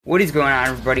What is going on,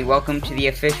 everybody? Welcome to the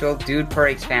official Dude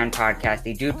Parades Fan Podcast,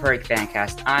 the Dude Parades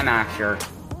Fancast. I'm Asher.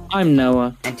 I'm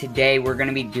Noah. And today we're going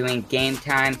to be doing Game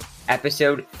Time,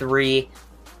 Episode 3,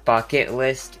 Bucket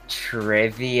List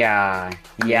Trivia.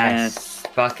 Yes.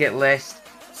 Bucket List.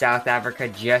 South Africa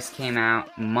just came out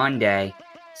Monday.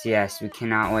 So yes, we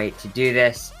cannot wait to do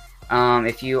this.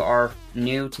 If you are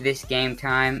new to this Game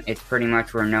Time, it's pretty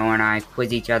much where Noah and I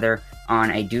quiz each other on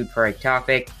a Dude Parade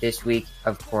topic. This week,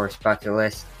 of course, bucket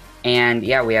list. And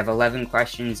yeah, we have 11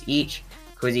 questions each,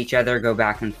 quiz each other, go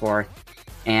back and forth,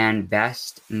 and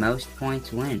most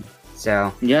points win.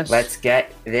 So yes, let's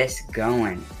get this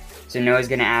going. So Noah's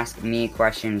going to ask me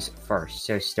questions first.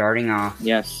 So starting off,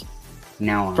 yes,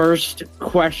 Noah. First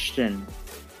question.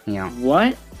 Yeah.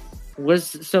 When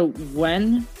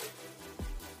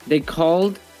they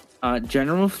called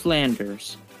General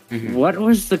Flanders, what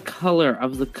was the color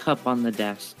of the cup on the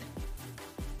desk?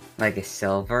 Like a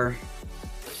silver?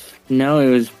 No, it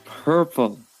was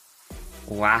purple.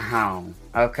 Wow.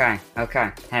 Okay.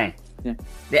 Hey. Yeah.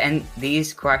 And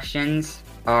these questions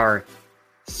are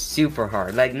super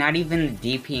hard. Like, not even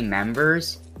the DP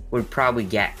members would probably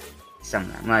get some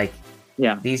of them. Like,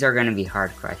 yeah, these are going to be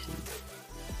hard questions.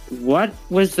 What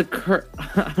was the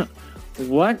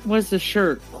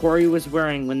shirt Corey was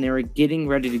wearing when they were getting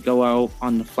ready to go out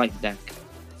on the flight deck?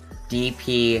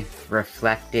 DP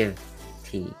reflective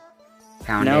tee.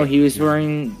 He was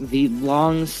wearing the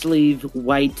long sleeve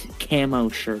white camo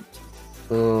shirt.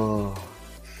 Ooh.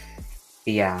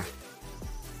 Yeah.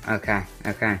 Okay.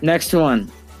 Next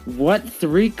one. What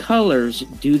 3 colors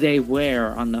do they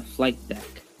wear on the flight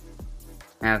deck?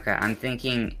 Okay, I'm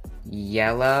thinking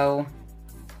yellow,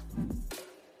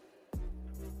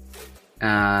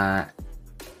 tan,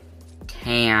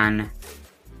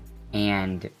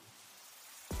 and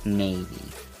navy.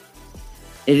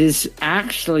 It is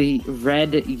actually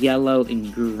red, yellow,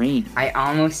 and green. I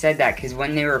almost said that because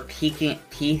when they were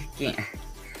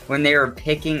when they were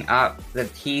picking up the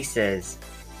pieces,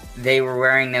 they were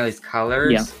wearing those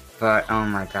colors. Yeah. But oh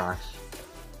my gosh.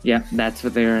 Yeah, that's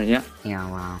what they were. Yeah. Yeah.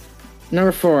 Wow.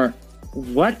 Number 4.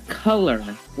 What color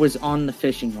was on the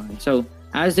fishing line? So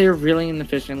as they were reeling in the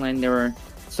fishing line, there were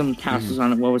some tassels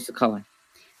on it. What was the color?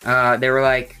 They were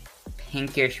like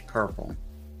pinkish purple.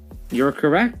 You're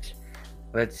correct.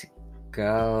 Let's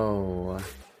go.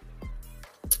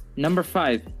 Number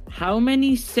 5. How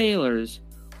many sailors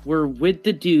were with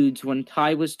the dudes when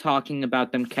Ty was talking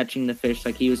about them catching the fish?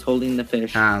 Like he was holding the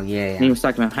fish. Oh, yeah. And he was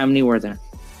talking about how many were there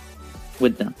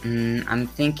with them? I'm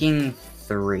thinking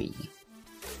 3.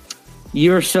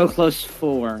 You're so close.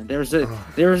 4. There was a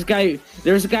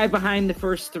guy behind the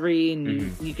first 3,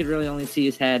 and you could really only see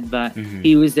his head, but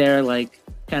he was there, like,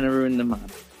 kind of ruined them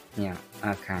up. Yeah.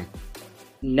 Okay.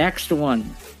 Next one.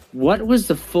 What was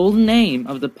the full name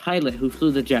of the pilot who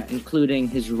flew the jet, including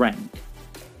his rank?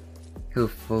 Who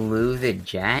flew the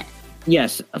jet?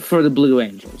 Yes, for the Blue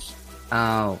Angels.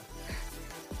 Oh.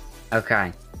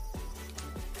 Okay.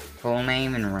 Full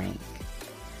name and rank.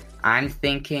 I'm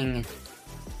thinking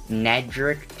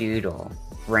Nedrick Doodle,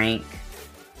 rank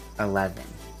 11.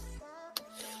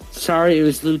 Sorry, it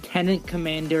was Lieutenant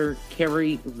Commander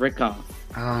Kerry Rickoff.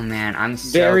 Oh man, I'm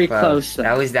so very close.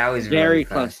 That was very really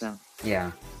close. Though.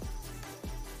 Yeah.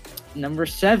 Number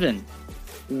 7.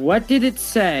 What did it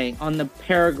say on the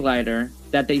paraglider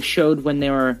that they showed when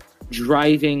they were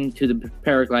driving to the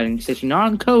paragliding station? Not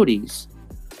on Cody's,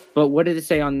 but what did it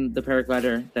say on the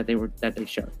paraglider that they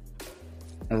showed?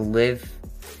 Live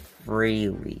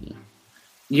freely.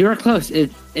 You're close.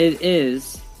 It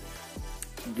is.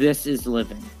 This is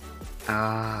living.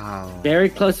 Oh. Very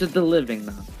close to the living,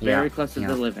 though. Very close to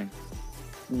the living.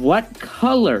 What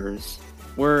colors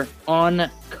were on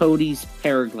Cody's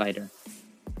paraglider?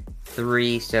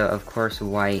 3, so of course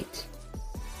white.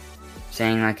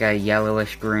 Saying like a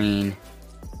yellowish green,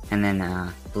 and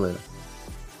then blue.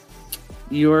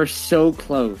 You're so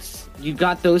close. You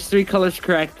got those 3 colors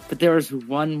correct, but there was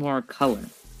one more color,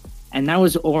 and that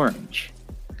was orange.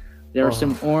 There were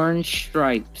some orange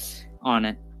stripes on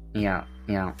it. Yeah.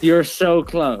 You're so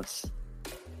close.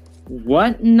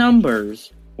 What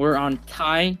numbers were on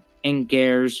Ty and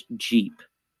Gare's Jeep?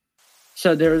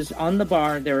 So there's on the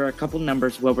bar, there were a couple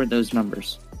numbers. What were those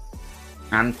numbers?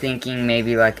 I'm thinking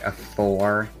maybe like a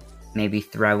 4, maybe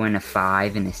throw in a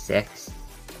 5 and a 6,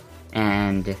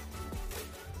 and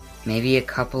maybe a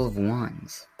couple of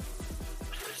 1s.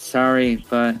 Sorry,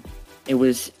 but it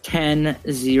was 10,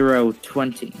 0,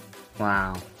 20.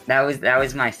 Wow. That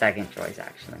was my second choice,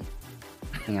 actually.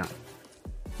 Yeah.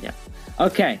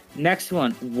 Okay, next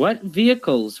one. What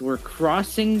vehicles were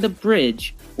crossing the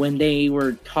bridge when they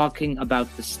were talking about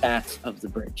the stats of the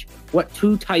bridge? What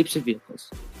 2 types of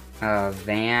vehicles?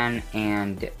 van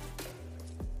and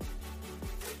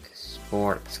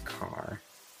sports car.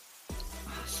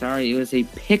 Sorry, it was a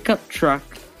pickup truck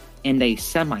and a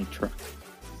semi-truck.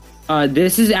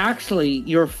 This is actually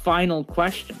your final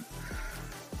question.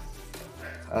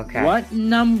 Okay. What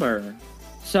number?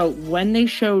 So when they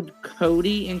showed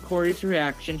Cody and Corey's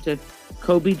reaction to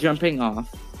Kobe jumping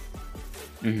off,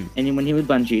 and when he was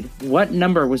bungeed, what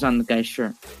number was on the guy's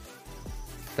shirt?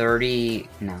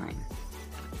 39.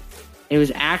 It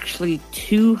was actually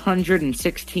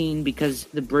 216 because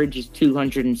the bridge is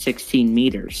 216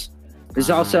 meters. There's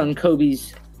also on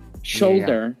Kobe's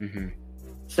shoulder. Yeah. Mm-hmm.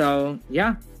 So,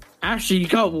 yeah. Actually, you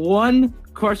got one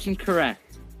question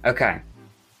correct. Okay.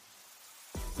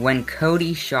 When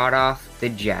Cody shot off the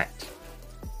jet,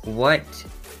 what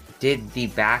did the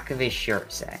back of his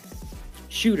shirt say?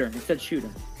 Shooter. It said shooter.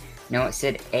 No, it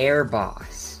said Air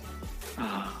Boss.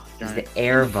 Oh, It's darn the it.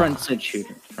 Air And the front Boss. said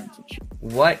shooter. Front said shooter.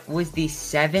 What was the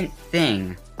 7th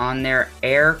thing on their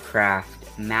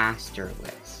aircraft master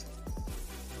list?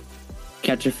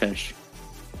 Catch a fish.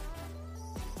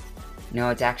 No,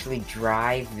 it's actually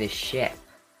drive the ship.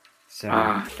 So,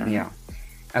 darn yeah.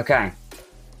 Okay.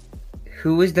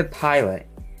 Who was the pilot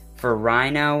for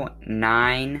Rhino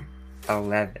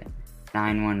 911?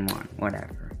 911,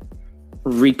 whatever.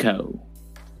 Rico.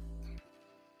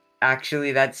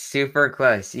 Actually, that's super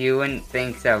close. You wouldn't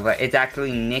think so, but it's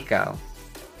actually Nico.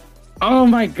 Oh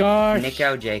my gosh.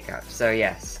 Nico Jacob. So,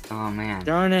 yes. Oh, man.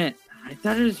 Darn it. I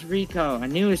thought it was Rico. I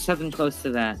knew it was something close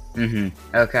to that.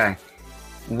 Okay.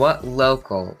 What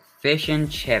local fish and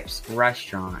chips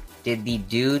restaurant did the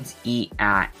dudes eat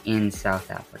at in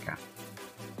South Africa?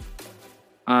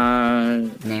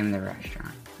 Name the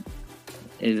restaurant.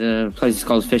 The place is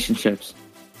called Fish and Chips.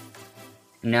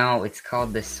 No, it's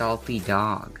called the Salty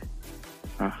Dog.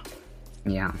 Ah.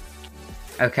 Yeah.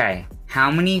 Okay. How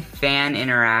many fan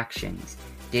interactions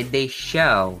did they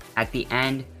show at the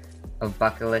end of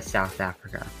Bucket List South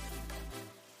Africa?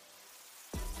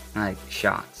 Like,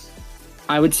 shots.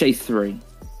 I would say 3.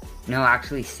 No,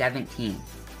 actually 17.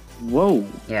 Whoa.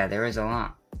 Yeah, there was a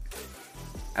lot.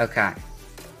 Okay.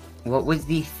 What was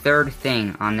the 3rd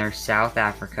thing on their South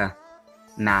Africa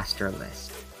master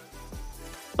list?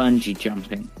 Bungee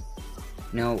jumping.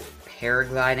 No,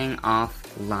 paragliding off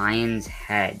Lion's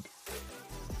Head.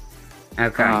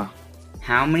 Okay.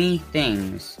 How many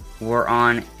things were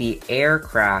on the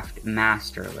aircraft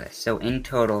master list? So in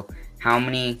total, how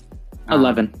many?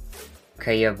 11.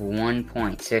 Okay, you have 1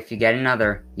 point. So if you get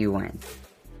another, you win.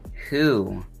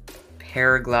 Who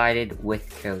paraglided with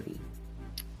Cody?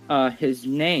 His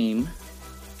name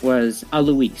was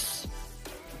Alois.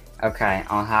 Okay,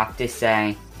 I'll have to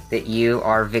say that you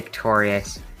are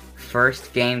victorious.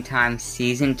 First Game Time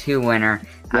Season 2 winner.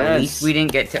 At Yes. least we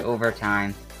didn't get to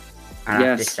overtime. I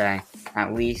have to say.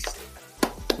 At least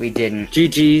we didn't.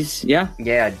 GG's, yeah.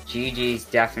 Yeah, GG's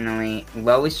definitely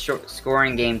lowest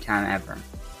scoring game time ever.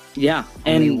 Yeah.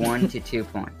 Only And 1 to 2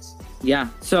 points. yeah.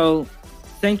 So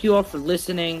thank you all for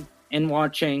listening and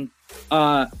watching.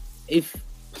 If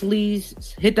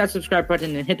please hit that subscribe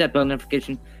button and hit that bell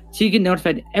notification so you get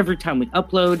notified every time we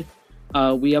upload.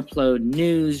 We upload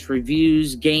news,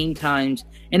 reviews, game times,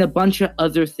 and a bunch of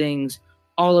other things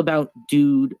all about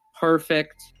Dude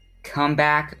Perfect. Come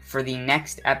back for the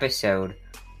next episode,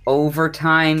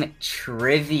 Overtime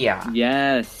Trivia.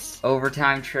 Yes.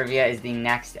 Overtime Trivia is the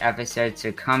next episode,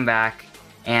 so come back.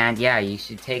 And yeah, you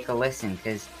should take a listen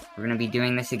because we're going to be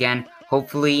doing this again.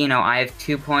 Hopefully, I have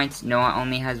 2 points. Noah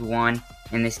only has 1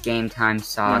 in this game time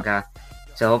saga. Yeah.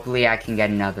 So hopefully I can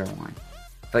get another one.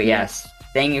 But yes,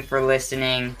 thank you for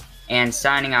listening. And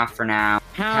signing off for now.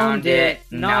 Pound it,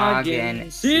 noggin.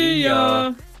 See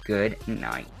ya. Good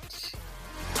night.